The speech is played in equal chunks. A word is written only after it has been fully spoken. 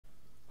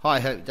Hi,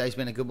 hope today's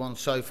been a good one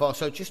so far.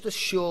 So just a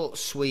short,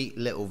 sweet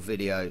little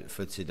video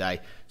for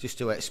today, just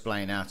to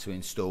explain how to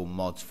install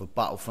mods for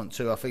Battlefront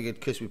 2. I figured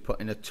because we've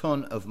put in a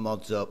ton of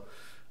mods up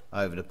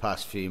over the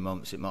past few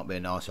months, it might be a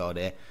nice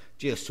idea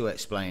just to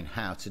explain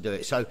how to do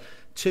it. So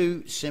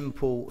two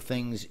simple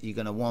things you're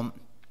going to want.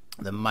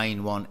 The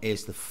main one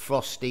is the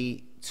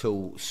Frosty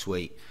tool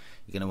suite.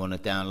 You're going to want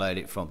to download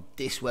it from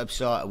this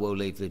website. I will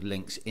leave the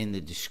links in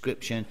the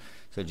description,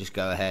 so just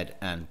go ahead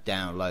and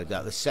download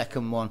that. The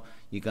second one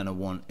you're going to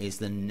want is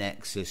the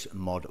Nexus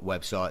mod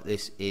website.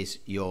 This is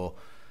your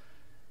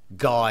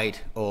guide,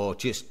 or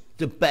just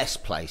the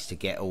best place to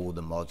get all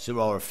the mods. There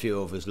are a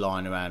few others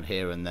lying around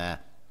here and there,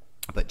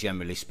 but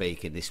generally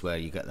speaking, this is where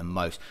you get the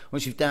most.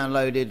 Once you've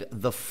downloaded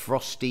the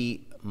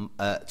Frosty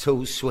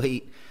tool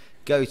suite,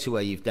 go to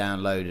where you've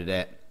downloaded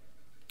it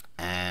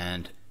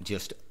and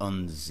just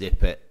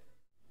unzip it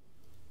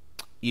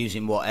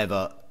using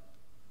whatever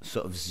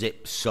sort of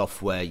zip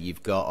software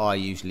you've got. I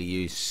usually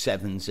use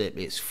 7-zip.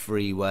 It's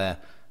freeware.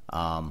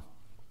 I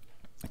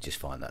just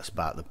find that's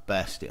about the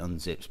best. It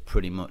unzips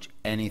pretty much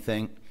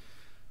anything.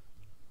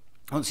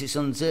 Once it's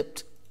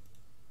unzipped,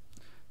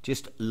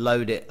 just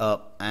load it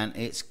up, and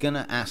it's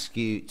gonna ask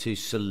you to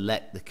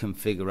select the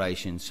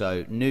configuration.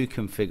 So new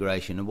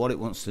configuration, and what it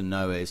wants to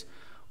know is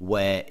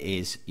where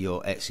is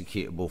your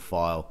executable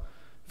file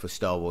for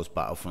Star Wars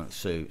Battlefront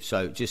 2.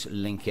 So just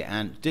link it,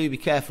 and do be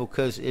careful,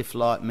 because if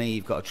like me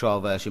you've got a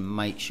trial version,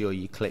 make sure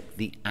you click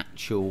the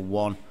actual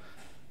one.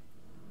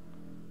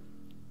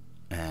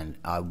 And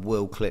I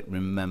will click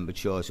remember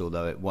choice,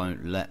 although it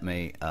won't let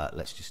me.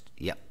 Let's just,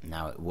 yep,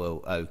 now it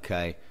will.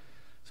 Okay,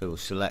 so we'll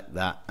select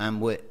that and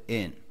we're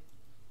in.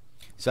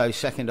 So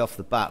second off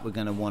the bat, we're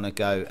going to want to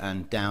go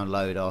and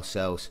download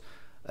ourselves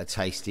a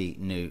tasty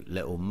new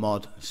little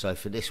mod. So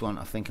for this one,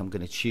 I think I'm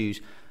going to choose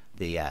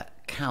the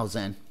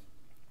Calzen.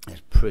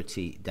 It's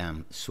pretty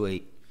damn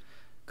sweet.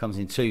 Comes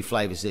in two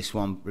flavors. This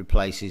one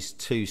replaces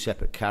two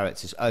separate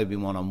characters,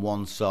 Obi-Wan on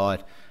one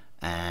side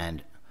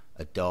and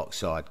a dark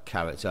side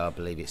character, I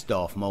believe it's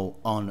Darth Maul,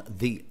 on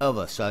the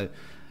other. So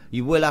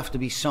you will have to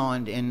be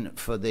signed in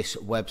for this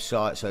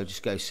website, so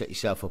just go set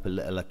yourself up a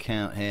little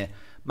account here.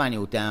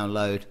 Manual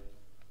download.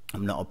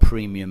 I'm not a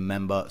premium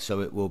member, so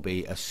it will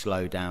be a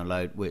slow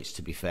download, which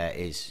to be fair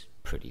is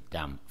pretty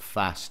damn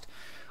fast.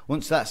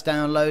 Once that's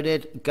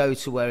downloaded, go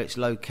to where it's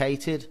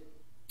located.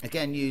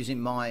 Again,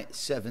 using my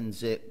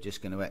 7-zip,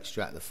 just going to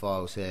extract the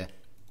files here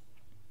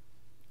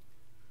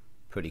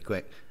pretty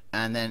quick,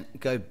 and then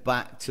go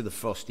back to the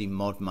Frosty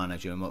Mod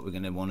Manager, and what we're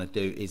going to want to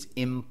do is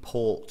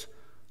import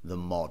the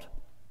mod.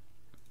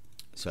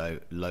 So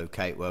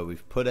locate where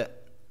we've put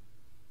it,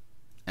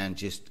 and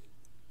just,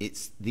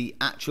 it's the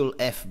actual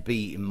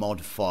FB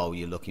mod file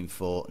you're looking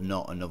for,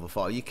 not another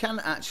file. You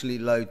can actually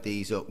load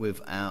these up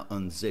without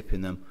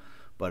unzipping them,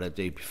 but I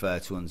do prefer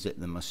to unzip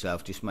them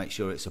myself. Just make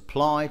sure it's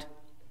applied,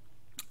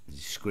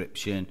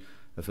 description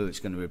of who it's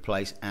going to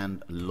replace,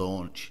 and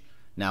launch.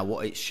 Now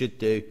what it should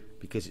do,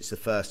 because it's the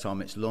first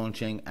time it's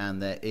launching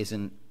and there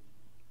isn't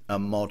a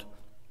mod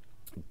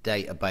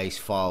database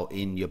file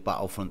in your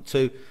Battlefront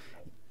 2,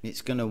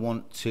 it's going to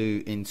want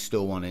to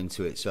install one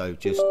into it. So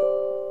just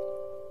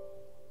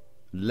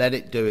let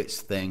it do its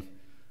thing,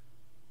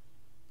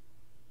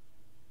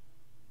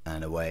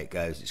 and away it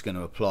goes. It's going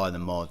to apply the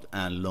mod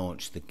and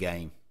launch the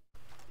game.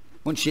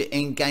 Once you're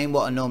in game,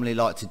 what I normally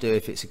like to do,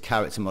 if it's a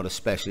character mod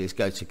especially, is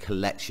go to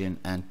collection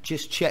and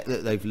just check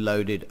that they've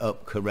loaded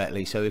up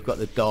correctly. So we've got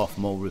the Darth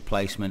Maul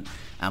replacement,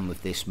 and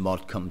with this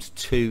mod comes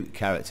two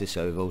characters,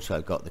 so we've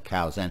also got the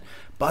Calzen,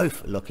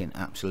 both looking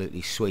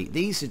absolutely sweet.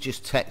 These are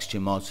just texture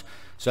mods,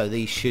 so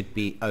these should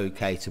be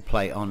okay to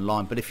play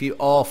online, but if you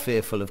are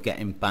fearful of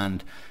getting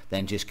banned,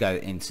 then just go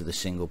into the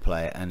single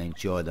player and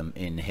enjoy them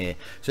in here.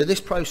 So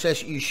this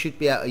process you should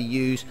be able to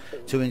use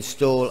to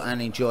install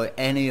and enjoy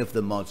any of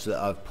the mods that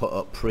I've put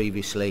up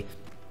previously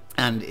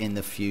and in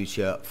the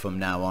future from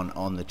now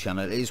on the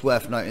channel. It is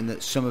worth noting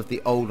that some of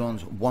the old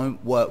ones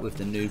won't work with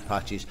the new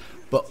patches,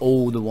 but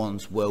all the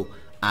ones will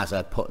as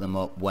I put them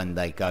up when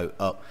they go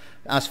up.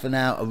 As for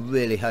now, I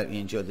really hope you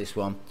enjoyed this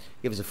one.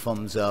 Give us a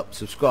thumbs up,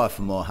 subscribe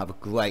for more. Have a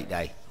great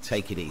day,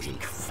 take it easy,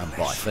 and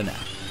bye for now.